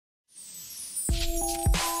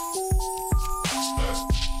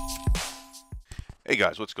Hey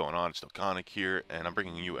guys, what's going on? It's Dokkanic here, and I'm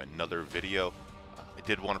bringing you another video. I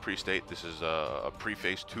did want to pre-state this is a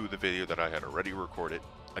preface to the video that I had already recorded.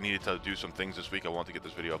 I needed to do some things this week. I want to get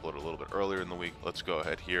this video uploaded a little bit earlier in the week. Let's go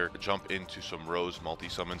ahead here, jump into some Rose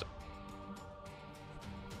multi-summons.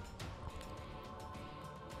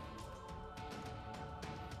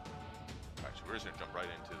 Alright, so we're just going to jump right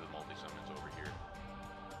into the multi-summons over here.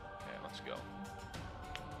 And let's go.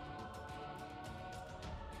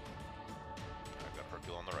 I've got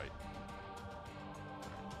Hercule on the right.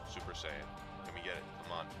 Super Saiyan. Can we get it?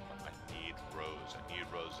 Come on. I need Rose. I need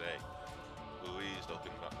Rosé. Please,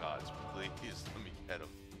 Dokkan gods. Please, let me get him.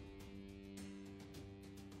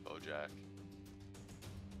 Bojack.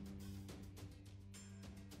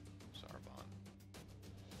 Zarbon.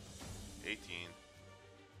 18.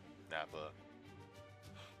 Nappa.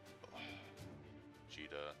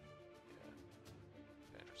 Cheetah.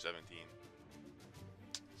 Yeah. Andrew 17.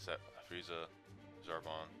 Frieza.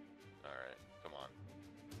 Zarbon. Alright, come on.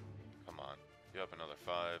 Come on. Yep, another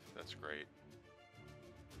 5. That's great.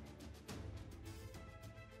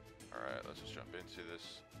 Alright, let's just jump into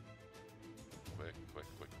this. Quick.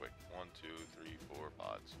 1, 2, 3, 4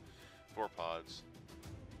 pods. 4 pods.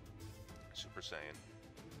 Super Saiyan.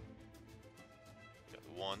 Got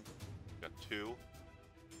the 1. Got 2.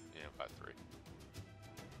 And got 3.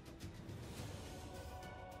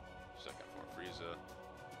 Second for Frieza.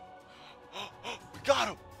 We got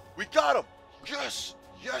him! We got him! Yes!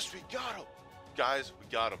 Yes, we got him! Guys, we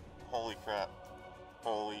got him. Holy crap.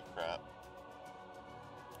 Holy crap.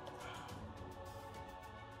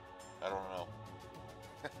 I don't know.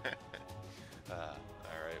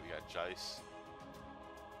 Alright, we got Jice.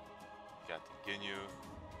 We got the Ginyu.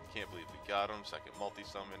 Can't believe we got him. Second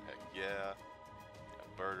multi-summon. Heck yeah. We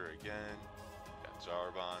got Birder again. We got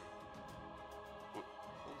Zarbon.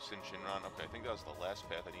 Sin Shinran. Okay, I think that was the last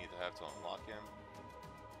path I needed to have to unlock him.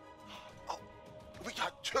 Oh, we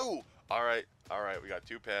got 2! Alright, we got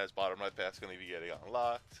 2 paths. Bottom right path's gonna be getting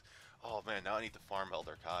unlocked. Oh man, now I need to farm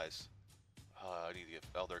Elder Kais. I need to get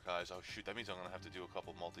Elder Kais. Oh shoot, that means I'm gonna have to do a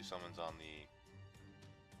couple multi-summons on the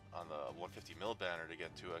 150 mil banner to get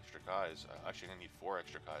 2 extra Kais. Actually, I'm gonna need 4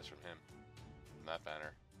 extra Kais from him. From that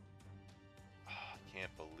banner. I can't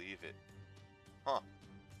believe it. Huh.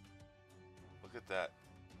 Look at that.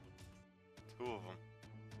 2 of them.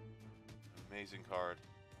 Amazing card.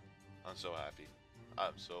 I'm so happy.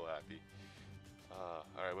 I'm so happy.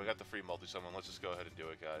 Alright, we got the free multi-summon. Let's just go ahead and do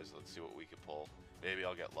it, guys. Let's see what we can pull. Maybe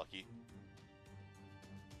I'll get lucky.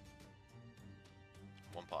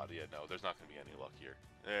 1 pod. Yeah, no, there's not going to be any luck here.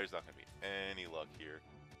 There's not going to be any luck here.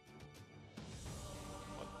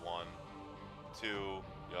 What, 1, 2.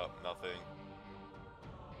 Yup, nothing.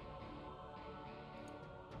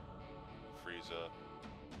 Frieza.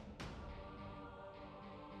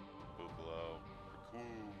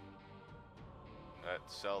 That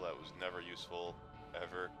cell that was never useful,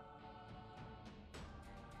 ever.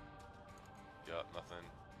 Yup, nothing.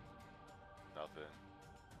 Nothing.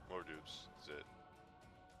 More dupes. That's it.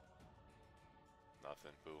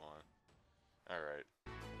 Nothing. Buhan. Alright.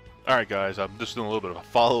 Alright guys, I'm just doing a little bit of a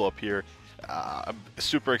follow-up here. I'm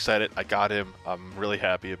super excited. I got him. I'm really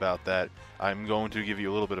happy about that. I'm going to give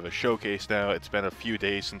you a little bit of a showcase now. It's been a few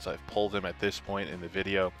days since I've pulled him at this point in the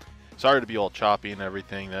video. Sorry to be all choppy and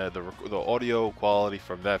everything. The audio quality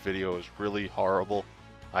from that video is really horrible.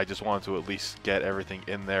 I just wanted to at least get everything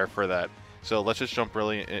in there for that. So let's just jump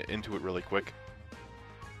really into it really quick.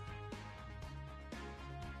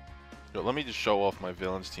 So let me just show off my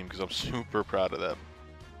villains team because I'm super proud of them.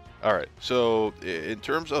 Alright, so in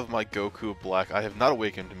terms of my Goku Black, I have not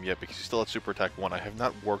awakened him yet because he's still at Super Attack 1. I have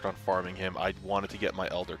not worked on farming him. I wanted to get my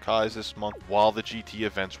Elder Kais this month while the GT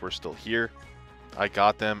events were still here. I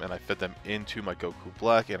got them and I fit them into my Goku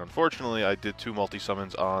Black, and unfortunately I did 2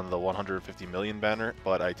 multi-summons on the 150 million banner,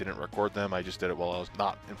 but I didn't record them. I just did it while I was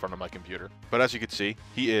not in front of my computer. But as you can see,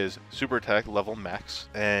 he is Super Attack level max,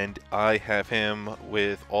 and I have him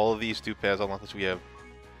with all of these 2 paths unlocked. So we have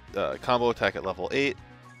combo attack at level 8,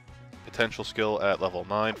 potential skill at level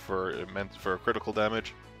 9 for critical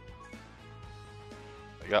damage.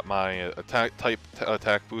 I got my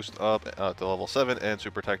attack boost up to level 7 and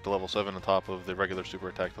super attack to level 7 on top of the regular super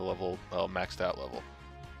attack to level maxed out level.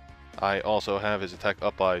 I also have his attack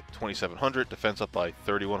up by 2700, defense up by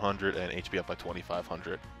 3100, and HP up by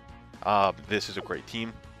 2500. This is a great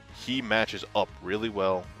team. He matches up really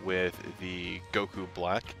well with the Goku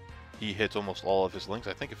Black. He hits almost all of his links.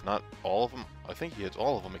 I think if not all of them, I think he hits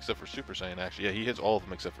all of them except for Super Saiyan actually. Yeah, he hits all of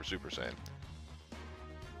them except for Super Saiyan.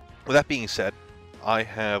 With that being said, I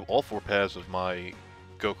have all 4 paths of my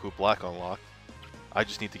Goku Black unlocked. I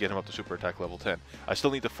just need to get him up to super attack level 10. I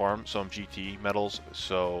still need to farm some GT medals,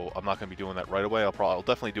 so I'm not going to be doing that right away. I'll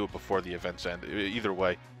definitely do it before the events end. Either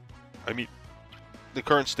way, I mean, the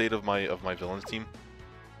current state of my villains team,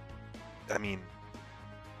 I mean,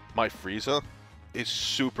 my Frieza is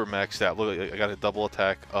super maxed out. Look, I got a double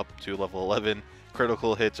attack up to level 11.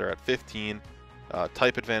 Critical hits are at 15.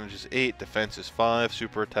 Type advantage is 8. Defense is 5.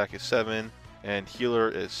 Super attack is 7. And healer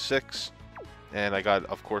is 6. And I got,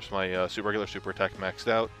 of course, my regular super attack maxed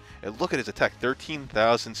out. And look at his attack,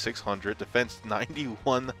 13,600. Defense,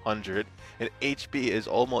 9,100. And HP is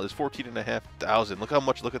almost 14,500. Look how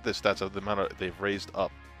much, look at this stats of the amount they've raised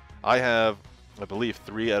up. I have, I believe,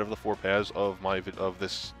 3 out of the 4 paths of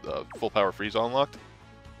this full power Frieza unlocked.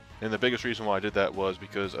 And the biggest reason why I did that was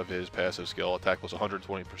because of his passive skill. Attack was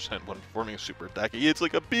 120% when performing a super attack. He hits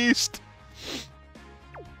like a beast!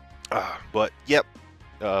 But, yep.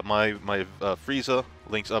 My Frieza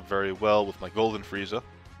links up very well with my Golden Frieza.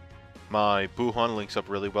 My Buhan links up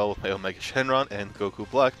really well with my Omega Shenron. And Goku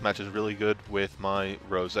Black matches really good with my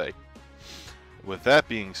Rosé. With that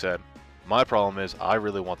being said, my problem is I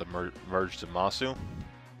really want to merge Zamasu.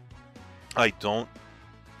 I don't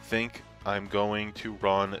think I'm going to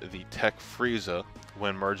run the Tech Frieza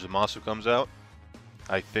when Merge Zamasu comes out.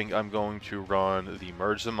 I think I'm going to run the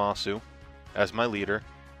Merge Zamasu as my leader.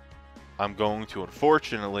 I'm going to,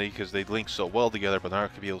 unfortunately, because they link so well together, but they're not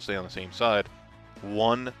going to be able to stay on the same side,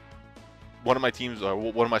 one of my teams, or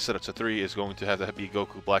one of my setups of 3 is going to have to be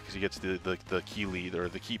Goku Black because he gets the key lead, or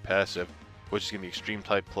the key passive, which is going to be Extreme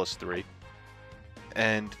Type plus 3.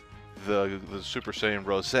 And the Super Saiyan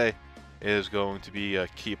Rosé is going to be a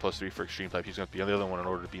key plus 3 for Extreme Type. He's going to be on the other one in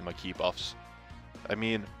order to be my key buffs. I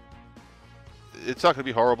mean, it's not going to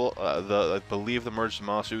be horrible. I believe the Merge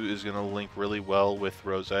Zamasu is going to link really well with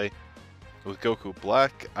Rosé. With Goku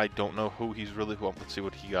Black, I don't know who he's really... let's see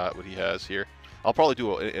what he has here. I'll probably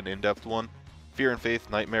do an in-depth one. Fear and Faith,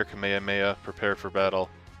 Nightmare, Kamehameha, Prepare for Battle.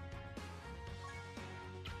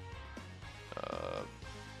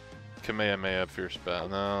 Kamehameha, Fierce Battle.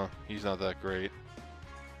 No, he's not that great.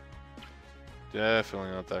 Definitely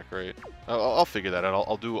not that great. I'll figure that out.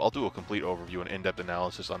 I'll do a complete overview and in-depth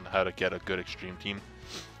analysis on how to get a good extreme team.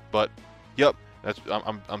 But, yep,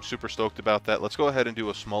 I'm super stoked about that. Let's go ahead and do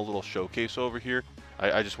a small little showcase over here.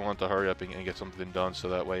 I just wanted to hurry up and get something done so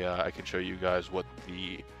that way I can show you guys what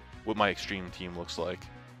my extreme team looks like.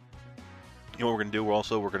 You know what we're gonna do?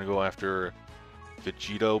 We're gonna go after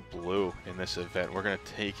Vegito Blue in this event. We're gonna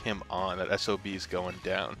take him on. That SOB is going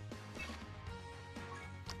down.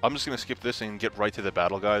 I'm just going to skip this and get right to the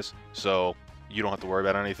battle, guys, so you don't have to worry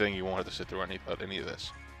about anything. You won't have to sit through any of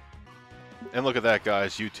this. And look at that,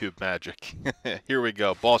 guys. YouTube magic. Here we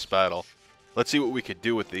go. Boss battle. Let's see what we could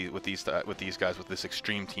do with these guys, with this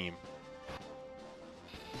extreme team.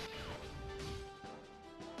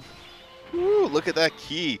 Woo, look at that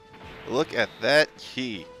key. Look at that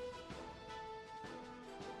key.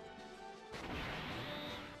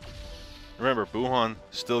 Remember, Buhan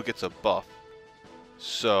still gets a buff.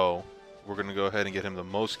 So, we're going to go ahead and get him the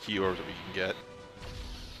most key orbs that we can get.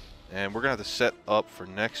 And we're going to have to set up for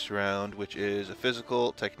next round, which is a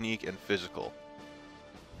physical, technique, and physical.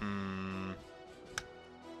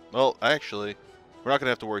 Well, actually, we're not going to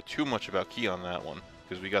have to worry too much about key on that one,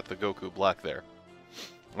 because we got the Goku Black there.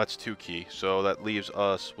 That's 2 key, so that leaves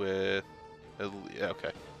us with... yeah,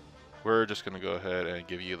 okay. We're just going to go ahead and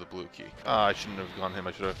give you the blue key. Ah, I shouldn't have gone him.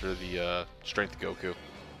 I should have after the Strength Goku.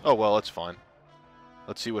 Oh, well, that's fine.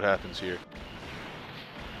 Let's see what happens here.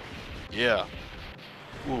 Yeah.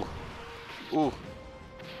 Ooh. Ooh.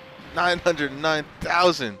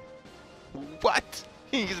 909,000. What?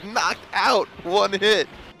 He's knocked out. 1 hit.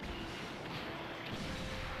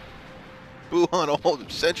 Buhan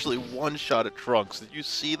essentially one-shot at Trunks. Did you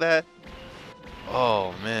see that?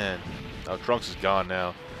 Oh, man. Oh, Trunks is gone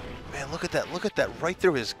now. Man, look at that. Look at that right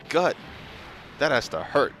through his gut. That has to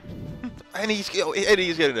hurt. And he's getting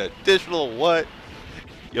an additional what?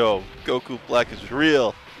 Yo, Goku Black is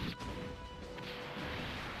real.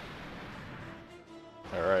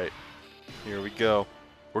 All right, here we go.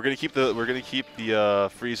 We're gonna keep the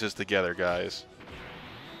Friezas together, guys.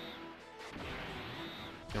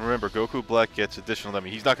 And remember, Goku Black gets additional. I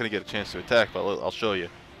mean, he's not gonna get a chance to attack, but I'll show you.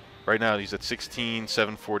 Right now, he's at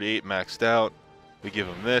 16,748 maxed out. We give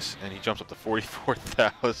him this, and he jumps up to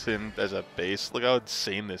 44,000 as a base. Look how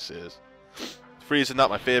insane this is. Frieza, not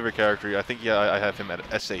my favorite character. I think, yeah, I have him at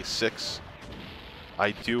SA6.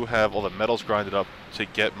 I do have all the medals grinded up to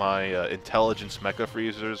get my Intelligence Mecha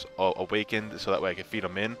Freezers awakened, so that way I can feed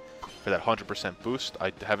them in for that 100% boost.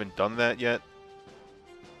 I haven't done that yet.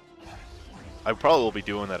 I probably will be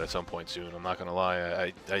doing that at some point soon. I'm not gonna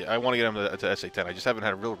lie. I want to get him to SA10. I just haven't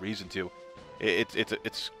had a real reason to.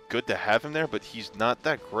 It's good to have him there, but he's not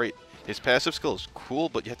that great. His passive skill is cool,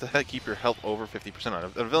 but you have to keep your health over 50% on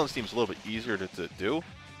it. A villain's team is a little bit easier to do,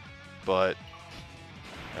 but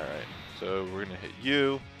all right. So we're gonna hit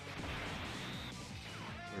you.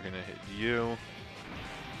 We're gonna hit you,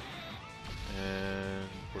 and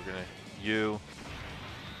we're gonna hit you,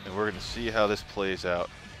 and we're gonna see how this plays out.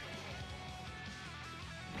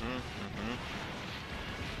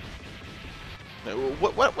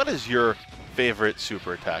 What is your favorite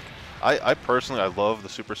super attack? I personally, I love the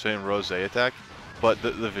Super Saiyan Rosé attack, but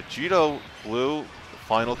the Vegito Blue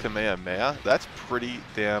final Kamehameha, that's pretty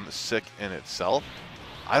damn sick in itself.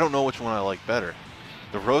 I don't know which one I like better.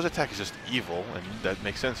 The Rose attack is just evil, and that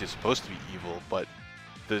makes sense. He's supposed to be evil, but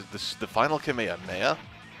the final Kamehameha,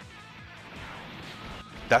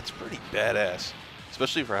 that's pretty badass,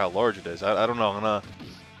 especially for how large it is. I don't know.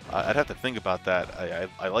 I'd have to think about that.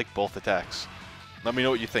 I like both attacks. Let me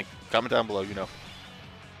know what you think. Comment down below. You know.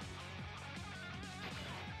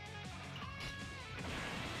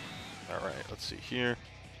 All right. Let's see here.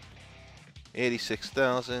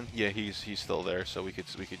 86,000. Yeah, he's still there, so we could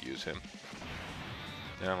use him.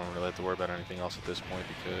 Yeah, I don't really have to worry about anything else at this point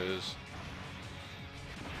because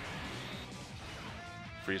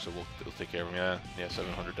Frieza will take care of him. Yeah,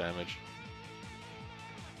 700 damage.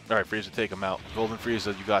 All right, Frieza, take him out. Golden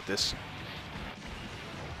Frieza, you got this.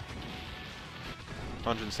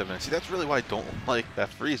 107. See, that's really why I don't like that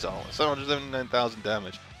Frieza. 779,000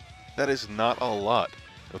 damage. That is not a lot.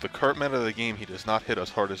 With the current meta of the game, he does not hit as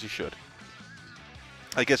hard as he should.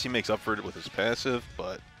 I guess he makes up for it with his passive,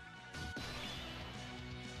 but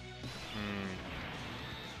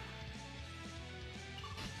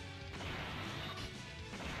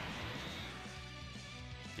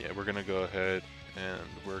yeah, we're gonna go ahead and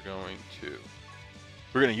we're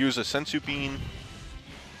gonna use a Sensu Bean.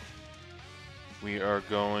 We are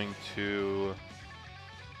going to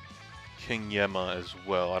King Yema as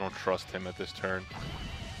well. I don't trust him at this turn.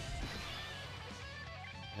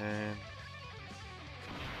 And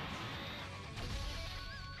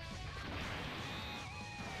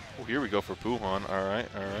oh, here we go for Buuhan. All right.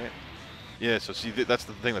 Yeah, so see, that's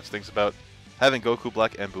the thing that stinks about having Goku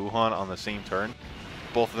Black and Buuhan on the same turn.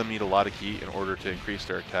 Both of them need a lot of ki in order to increase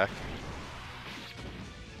their attack.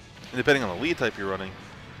 And depending on the lead type you're running,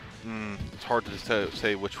 it's hard to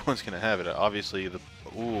say which one's going to have it. Obviously,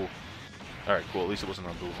 ooh. Alright, cool. At least it wasn't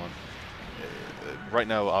on Buuhan. Right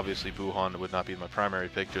now, obviously, Buuhan would not be my primary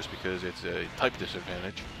pick just because it's a type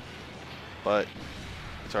disadvantage. But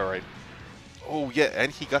it's alright. Oh, yeah,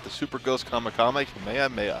 and he got the Super Ghost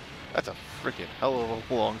Kamehameha. That's a freaking hell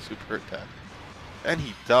of a long super attack. And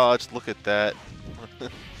he dodged. Look at that.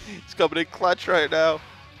 He's coming in clutch right now.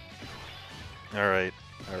 Alright.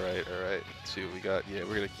 Let's see what we got. Yeah,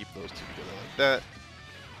 we're going to keep those two together like that.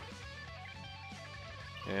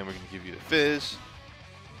 And we're going to give you the Fizz.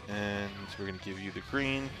 And we're going to give you the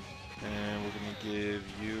green. And we're going to give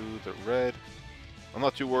you the red. I'm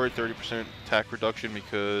not too worried. 30% attack reduction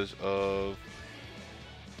because of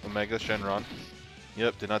Omega Shenron.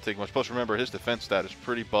 Yep, did not take much. Plus, remember, his defense stat is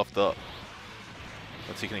pretty buffed up.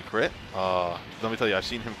 Let's see, can he crit? Let me tell you, I've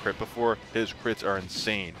seen him crit before. His crits are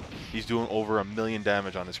insane. He's doing over 1 million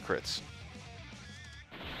damage on his crits.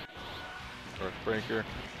 Earthbreaker.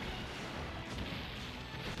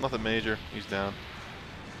 Nothing major. He's down.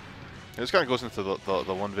 And this kind of goes into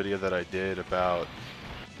the one video that I did about,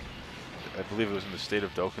 I believe it was in the State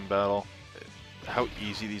of Dokkan battle, how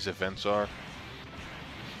easy these events are.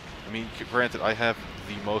 I mean, granted, I have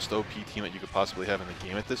the most OP team that you could possibly have in the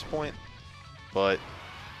game at this point, but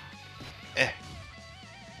I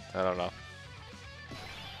don't know.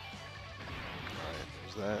 Alright,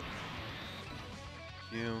 there's that.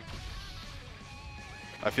 You.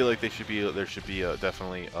 I feel like there should be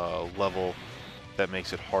definitely a level that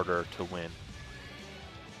makes it harder to win.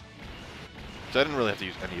 So I didn't really have to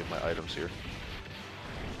use any of my items here.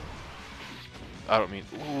 I don't mean.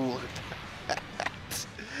 Ooh, look at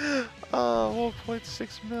that.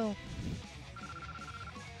 1.6 mil.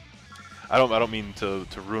 I don't mean to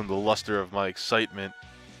ruin the luster of my excitement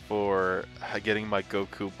for getting my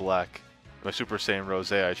Goku Black, my Super Saiyan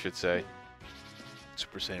Rosé, I should say.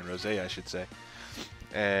 Super Saiyan Rosé, I should say.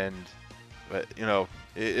 And, but you know,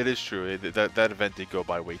 it is true. That event did go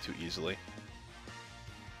by way too easily.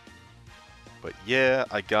 But yeah,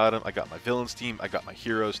 I got him. I got my villains team. I got my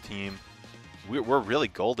heroes team. We're really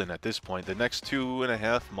golden at this point. The next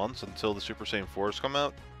 2.5 months until the Super Saiyan 4s come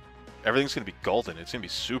out, everything's going to be golden. It's going to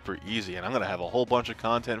be super easy, and I'm going to have a whole bunch of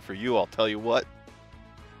content for you, I'll tell you what.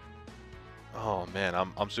 Oh man,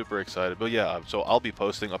 I'm super excited. But yeah, so I'll be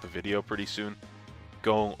posting up a video pretty soon,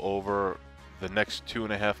 going over the next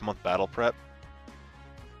 2.5 month battle prep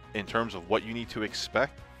in terms of what you need to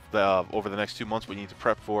expect over the next 2 months. What you need to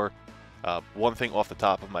prep for. One thing off the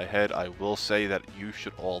top of my head, I will say that you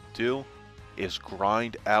should all do is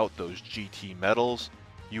grind out those GT medals.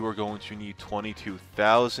 You are going to need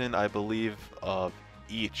 22,000, I believe, of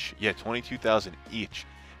each. Yeah, 22,000 each.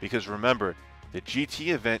 Because remember, the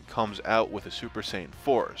GT event comes out with a Super Saiyan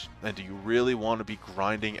 4s. And do you really want to be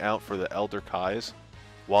grinding out for the Elder Kais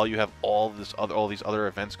while you have all these other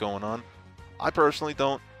events going on? I personally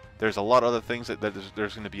don't. There's a lot of other things that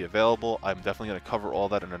there's going to be available. I'm definitely going to cover all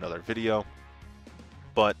that in another video.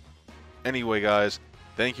 But anyway, guys,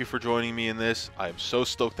 thank you for joining me in this. I am so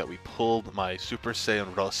stoked that we pulled my Super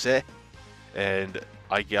Saiyan Rosé, and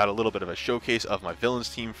I got a little bit of a showcase of my villains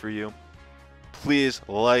team for you. Please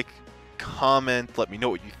like, comment, let me know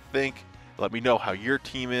what you think. Let me know how your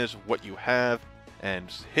team is, what you have,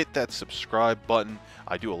 and hit that subscribe button.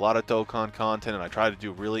 I do a lot of Dokkan content, and I try to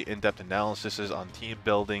do really in-depth analyses on team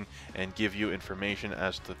building and give you information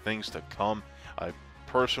as to things to come. I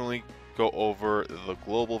personally go over the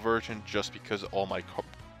global version just because all my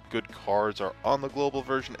good cards are on the global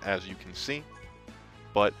version, as you can see.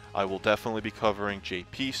 But I will definitely be covering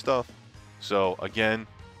JP stuff. So again,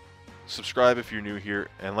 subscribe if you're new here,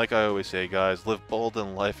 and like I always say, guys, live bold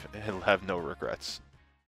in life and have no regrets.